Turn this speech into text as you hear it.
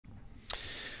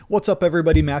What's up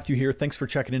everybody, Matthew here. Thanks for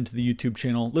checking into the YouTube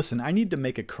channel. Listen, I need to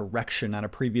make a correction on a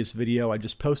previous video I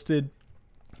just posted.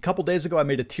 A couple days ago, I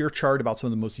made a tier chart about some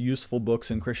of the most useful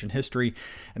books in Christian history,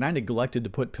 and I neglected to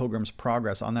put Pilgrim's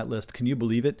Progress on that list. Can you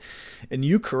believe it? And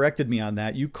you corrected me on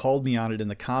that. You called me on it in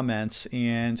the comments,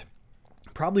 and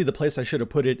probably the place I should have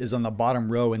put it is on the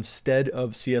bottom row instead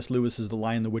of C.S. Lewis's The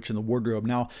Lion, the Witch, and the Wardrobe.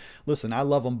 Now, listen, I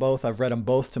love them both. I've read them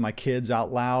both to my kids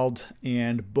out loud,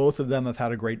 and both of them have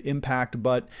had a great impact.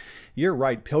 But you're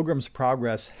right, Pilgrim's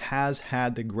Progress has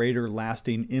had the greater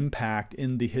lasting impact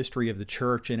in the history of the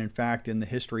church, and in fact, in the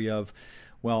history of,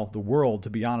 well, the world, to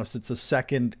be honest. It's the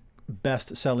second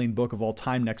best-selling book of all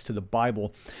time next to the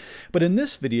Bible. But in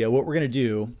this video, what we're going to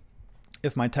do,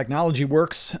 if my technology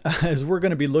works, is we're going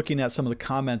to be looking at some of the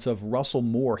comments of Russell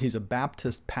Moore. He's a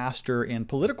Baptist pastor and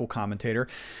political commentator,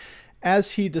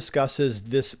 as he discusses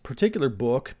this particular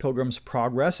book, Pilgrim's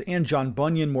Progress, and John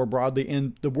Bunyan more broadly,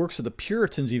 and the works of the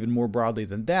Puritans even more broadly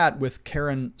than that, with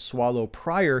Karen Swallow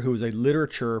Prior, who is a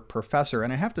literature professor.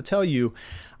 And I have to tell you,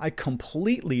 I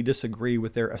completely disagree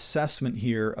with their assessment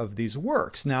here of these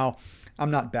works. Now, I'm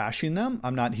not bashing them.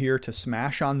 I'm not here to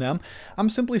smash on them. I'm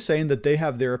simply saying that they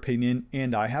have their opinion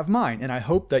and I have mine. And I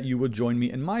hope that you would join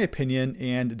me in my opinion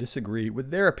and disagree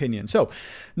with their opinion. So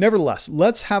nevertheless,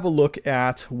 let's have a look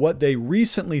at what they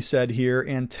recently said here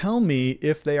and tell me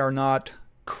if they are not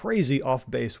crazy off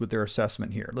base with their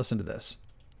assessment here. Listen to this.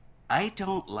 I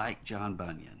don't like John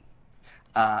Bunyan.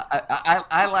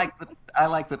 I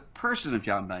like the person of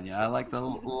John Bunyan. I like the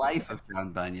life of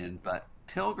John Bunyan, but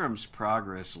Pilgrim's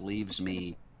Progress leaves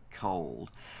me cold.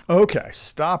 Okay,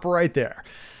 stop right there.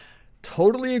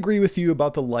 Totally agree with you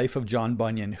about the life of John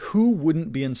Bunyan. Who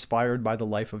wouldn't be inspired by the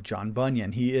life of John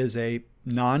Bunyan? He is a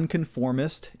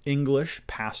nonconformist English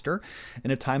pastor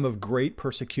in a time of great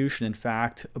persecution. In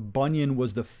fact, Bunyan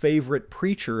was the favorite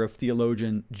preacher of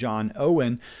theologian John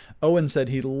Owen. Owen said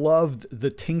he loved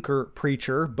the tinker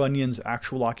preacher. Bunyan's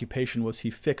actual occupation was he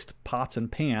fixed pots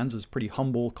and pans, his pretty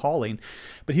humble calling.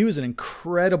 But he was an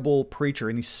incredible preacher,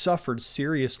 and he suffered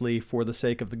seriously for the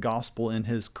sake of the gospel and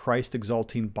his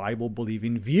Christ-exalting,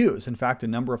 Bible-believing views. In fact, a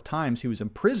number of times he was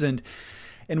imprisoned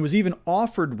and was even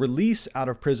offered release out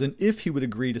of prison if he would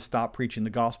agree to stop preaching the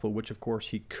gospel, which of course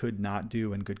he could not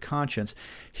do in good conscience.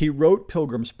 He wrote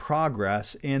Pilgrim's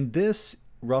Progress, and this,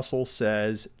 Russell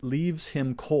says, leaves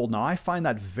him cold. Now, I find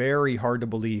that very hard to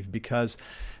believe because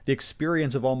the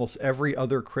experience of almost every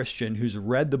other Christian who's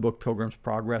read the book Pilgrim's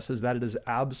Progress is that it is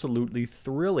absolutely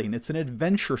thrilling. It's an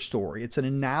adventure story. It's an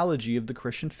analogy of the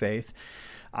Christian faith.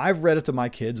 I've read it to my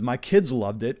kids. My kids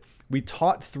loved it. We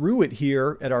taught through it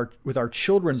here at with our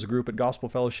children's group at Gospel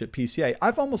Fellowship PCA.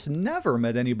 I've almost never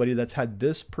met anybody that's had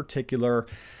this particular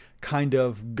kind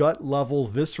of gut level,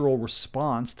 visceral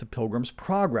response to Pilgrim's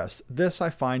Progress. This I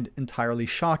find entirely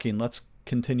shocking. Let's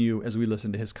continue as we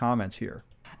listen to his comments here.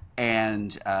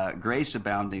 And grace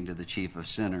abounding to the chief of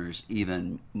sinners,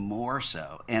 even more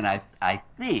so. And I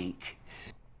think...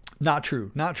 Not true,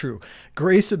 not true.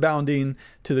 Grace abounding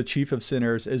to the chief of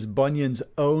sinners is Bunyan's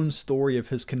own story of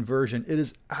his conversion. It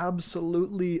is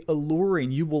absolutely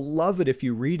alluring. You will love it if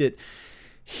you read it.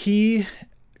 He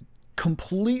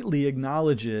completely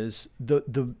acknowledges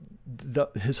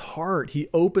his heart. He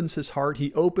opens his heart.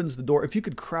 He opens the door. If you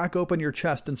could crack open your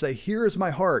chest and say, "Here is my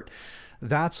heart,"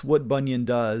 that's what Bunyan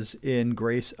does in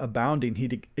Grace Abounding.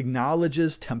 He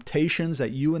acknowledges temptations that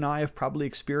you and I have probably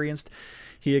experienced.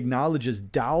 He acknowledges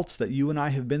doubts that you and I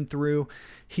have been through.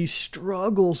 He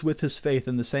struggles with his faith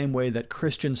in the same way that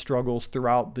Christian struggles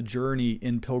throughout the journey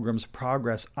in Pilgrim's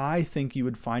Progress. I think you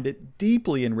would find it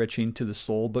deeply enriching to the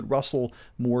soul, but Russell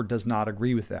Moore does not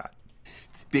agree with that.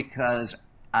 Because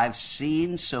I've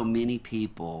seen so many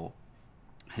people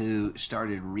who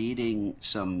started reading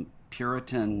some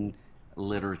Puritan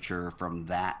literature from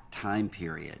that time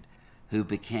period who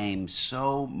became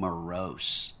so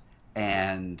morose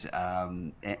and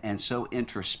so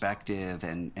introspective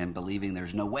and believing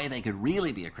there's no way they could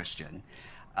really be a Christian,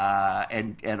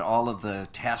 and all of the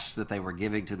tests that they were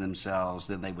giving to themselves,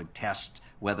 then they would test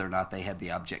whether or not they had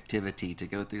the objectivity to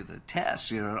go through the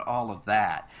tests, all of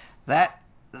that.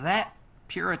 That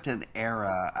Puritan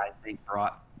era, I think,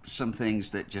 brought some things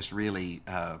that just really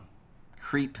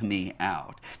creep me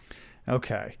out.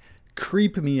 Okay.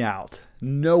 Creep me out.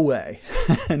 No way.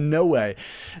 No way.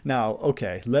 Now,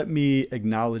 okay, let me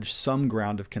acknowledge some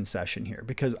ground of concession here,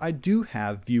 because I do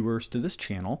have viewers to this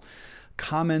channel,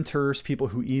 commenters, people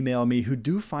who email me, who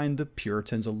do find the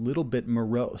Puritans a little bit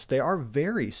morose. They are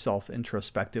very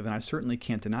self-introspective, and I certainly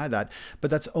can't deny that,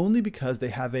 but that's only because they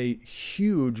have a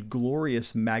huge,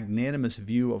 glorious, magnanimous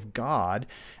view of God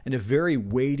and a very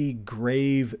weighty,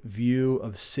 grave view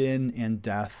of sin and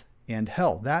death and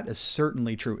hell. That is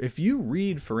certainly true. If you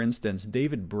read, for instance,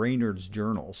 David Brainerd's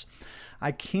journals,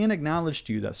 I can acknowledge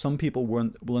to you that some people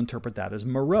will interpret that as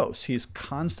morose. He's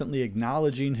constantly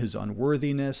acknowledging his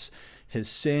unworthiness, his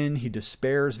sin. He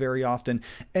despairs very often.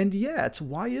 And yet,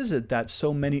 why is it that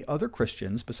so many other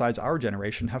Christians, besides our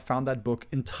generation, have found that book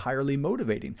entirely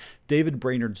motivating? David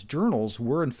Brainerd's journals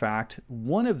were, in fact,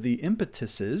 one of the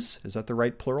impetuses, is that the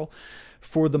right plural,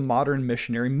 for the modern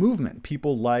missionary movement.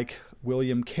 People like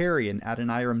William Carey and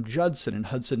Adoniram Judson and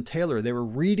Hudson Taylor, they were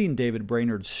reading David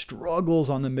Brainerd's struggles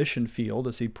on the mission field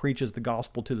as he preaches the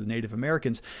gospel to the Native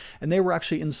Americans, and they were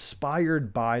actually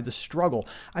inspired by the struggle.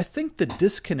 I think the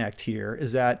disconnect here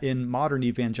is that in modern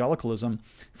evangelicalism,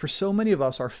 for so many of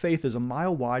us, our faith is a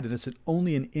mile wide and it's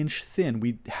only an inch thin.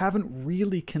 We haven't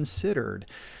really considered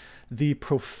the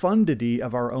profundity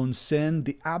of our own sin,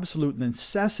 the absolute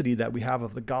necessity that we have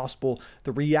of the gospel,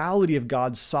 the reality of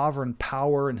God's sovereign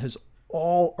power and his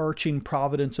all-arching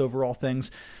providence over all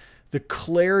things, the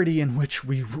clarity in which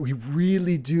we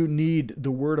really do need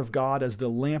the Word of God as the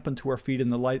lamp unto our feet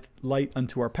and the light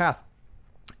unto our path,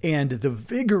 and the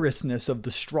vigorousness of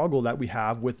the struggle that we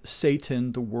have with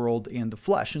Satan, the world, and the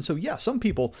flesh. And so, yeah, some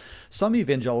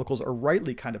evangelicals are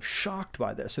rightly kind of shocked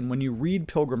by this. And when you read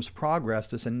Pilgrim's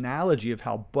Progress, this analogy of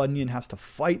how Bunyan has to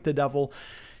fight the devil,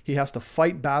 he has to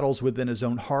fight battles within his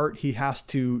own heart. He has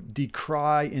to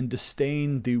decry and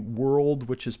disdain the world,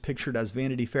 which is pictured as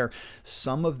Vanity Fair.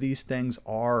 Some of these things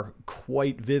are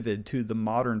quite vivid to the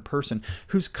modern person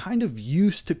who's kind of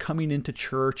used to coming into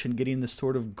church and getting this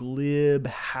sort of glib,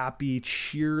 happy,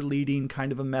 cheerleading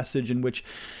kind of a message in which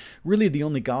really the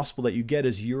only gospel that you get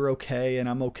is you're okay and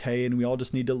I'm okay and we all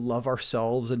just need to love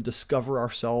ourselves and discover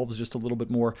ourselves just a little bit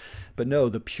more. But no,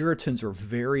 the Puritans are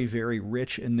very, very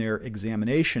rich in their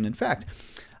examination. In fact,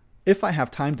 if I have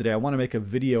time today, I want to make a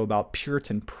video about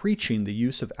Puritan preaching, the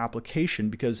use of application,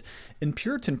 because in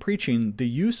Puritan preaching, the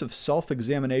use of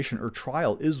self-examination or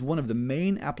trial is one of the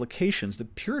main applications. The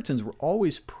Puritans were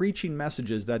always preaching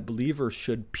messages that believers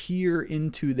should peer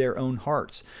into their own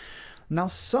hearts. Now,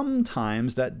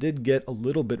 sometimes that did get a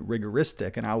little bit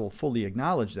rigoristic, and I will fully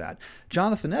acknowledge that.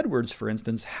 Jonathan Edwards, for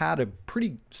instance, had a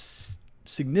pretty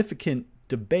significant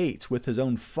debate with his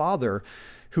own father,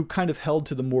 who kind of held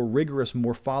to the more rigorous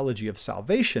morphology of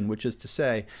salvation, which is to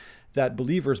say that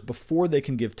believers, before they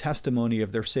can give testimony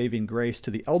of their saving grace to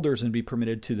the elders and be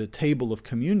permitted to the table of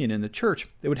communion in the church,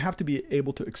 they would have to be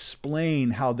able to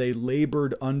explain how they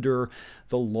labored under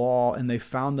the law and they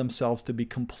found themselves to be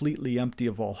completely empty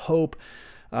of all hope.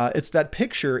 It's that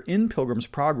picture in Pilgrim's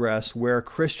Progress where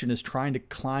Christian is trying to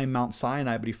climb Mount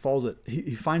Sinai, but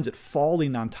he finds it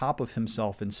falling on top of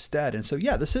himself instead. And so,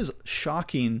 yeah, this is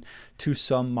shocking to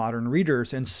some modern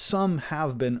readers, and some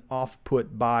have been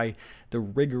off-put by the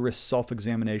rigorous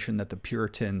self-examination that the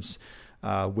Puritans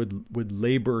would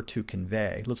labor to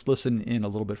convey. Let's listen in a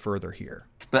little bit further here.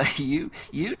 But you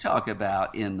talk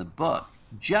about in the book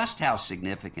just how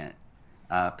significant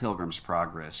Pilgrim's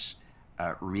Progress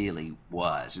really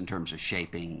was in terms of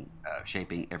shaping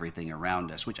everything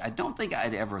around us, which I don't think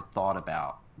I'd ever thought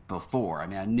about before. I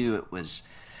mean, I knew it was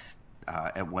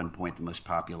at one point the most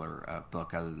popular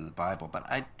book other than the Bible, but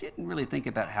I didn't really think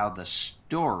about how the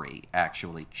story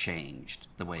actually changed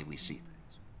the way we see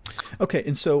things. Okay,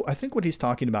 and so I think what he's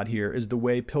talking about here is the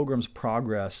way Pilgrim's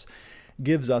Progress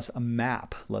gives us a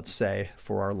map, let's say,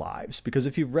 for our lives. Because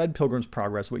if you've read Pilgrim's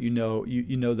Progress, what you know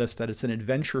this, that it's an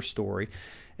adventure story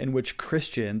in which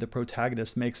Christian, the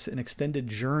protagonist, makes an extended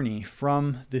journey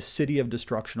from the city of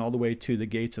destruction all the way to the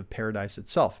gates of paradise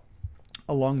itself.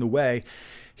 Along the way,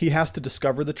 he has to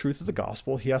discover the truth of the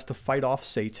gospel. He has to fight off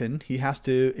Satan. He has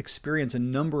to experience a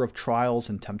number of trials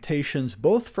and temptations,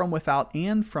 both from without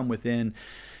and from within.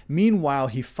 Meanwhile,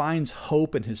 he finds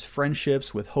hope in his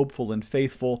friendships with Hopeful and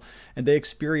Faithful, and they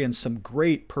experience some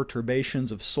great perturbations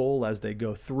of soul as they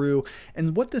go through.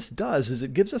 And what this does is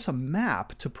it gives us a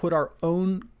map to put our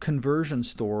own conversion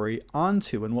story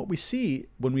onto. And what we see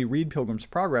when we read Pilgrim's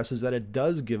Progress is that it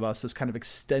does give us this kind of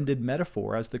extended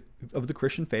metaphor of the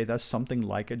Christian faith as something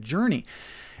like a journey.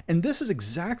 And this is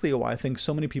exactly why I think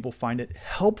so many people find it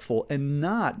helpful and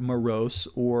not morose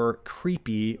or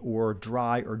creepy or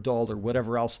dry or dull or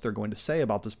whatever else they're going to say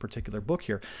about this particular book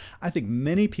here. I think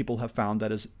many people have found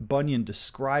that as Bunyan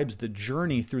describes the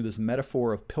journey through this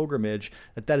metaphor of pilgrimage,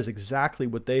 that is exactly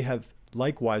what they have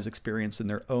likewise experienced in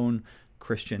their own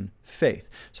Christian faith.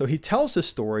 So he tells this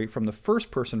story from the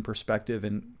first person perspective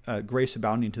in Grace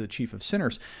Abounding to the Chief of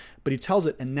Sinners, but he tells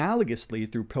it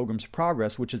analogously through Pilgrim's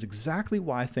Progress, which is exactly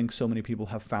why I think so many people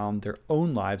have found their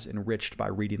own lives enriched by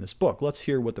reading this book. Let's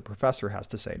hear what the professor has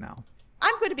to say now.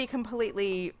 I'm going to be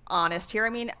completely honest here. I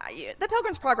mean, the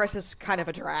Pilgrim's Progress is kind of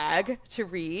a drag to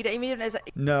read. I mean,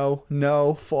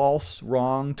 No, false,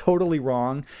 wrong, totally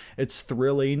wrong. It's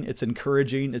thrilling, it's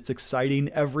encouraging, it's exciting.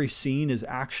 Every scene is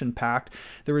action-packed.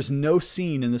 There is no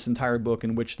scene in this entire book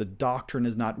in which the doctrine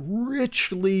is not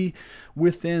richly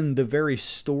within the very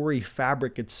story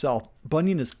fabric itself.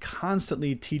 Bunyan is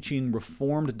constantly teaching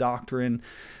Reformed doctrine,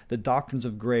 the doctrines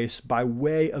of grace, by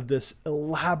way of this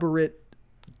elaborate,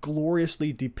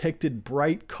 gloriously depicted,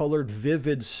 bright-colored,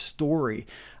 vivid story.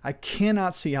 I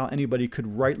cannot see how anybody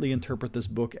could rightly interpret this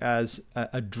book as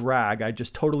a drag. I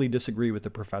just totally disagree with the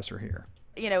professor here.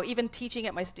 You know, even teaching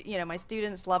it, my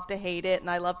students love to hate it, and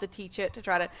I love to teach it, to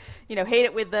try to, hate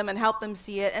it with them and help them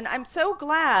see it. And I'm so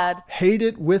glad. Hate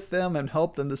it with them and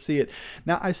help them to see it.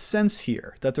 Now, I sense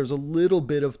here that there's a little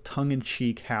bit of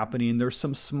tongue-in-cheek happening. There's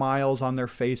some smiles on their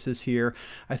faces here.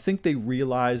 I think they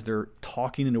realize they're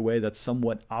talking in a way that's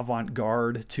somewhat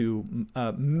avant-garde to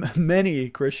many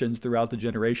Christians throughout the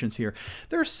generations here.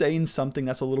 They're saying something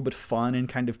that's a little bit fun and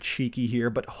kind of cheeky here,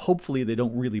 but hopefully they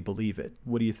don't really believe it.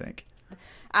 What do you think?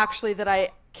 Actually, that I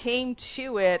came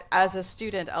to it as a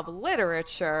student of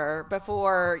literature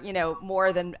before,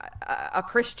 more than a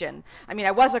Christian. I mean,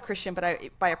 I was a Christian, but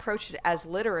I approached it as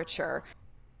literature.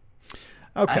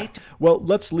 Okay. Well,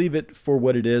 let's leave it for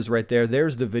what it is right there.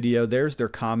 There's the video. There's their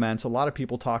comments. A lot of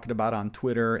people talking about it on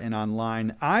Twitter and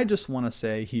online. I just want to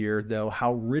say here, though,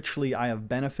 how richly I have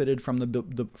benefited from the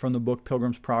book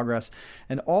Pilgrim's Progress.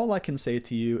 And all I can say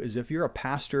to you is, if you're a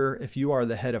pastor, if you are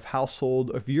the head of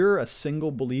household, if you're a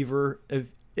single believer,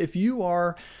 if you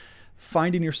are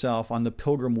finding yourself on the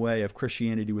pilgrim way of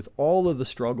Christianity with all of the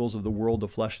struggles of the world, the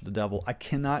flesh, the devil, I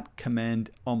cannot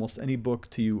commend almost any book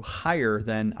to you higher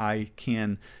than I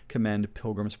can commend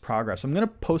Pilgrim's Progress. I'm going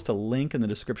to post a link in the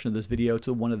description of this video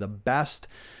to one of the best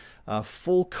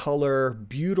full color,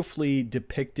 beautifully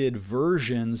depicted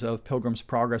versions of Pilgrim's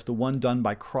Progress, the one done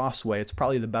by Crossway. It's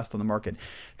probably the best on the market.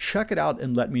 Check it out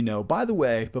and let me know. By the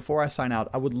way, before I sign out,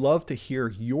 I would love to hear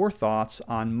your thoughts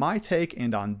on my take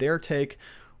and on their take.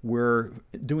 We're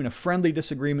doing a friendly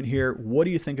disagreement here. What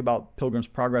do you think about Pilgrim's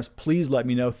Progress? Please let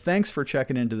me know. Thanks for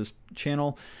checking into this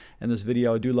channel and this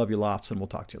video. I do love you lots, and we'll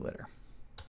talk to you later.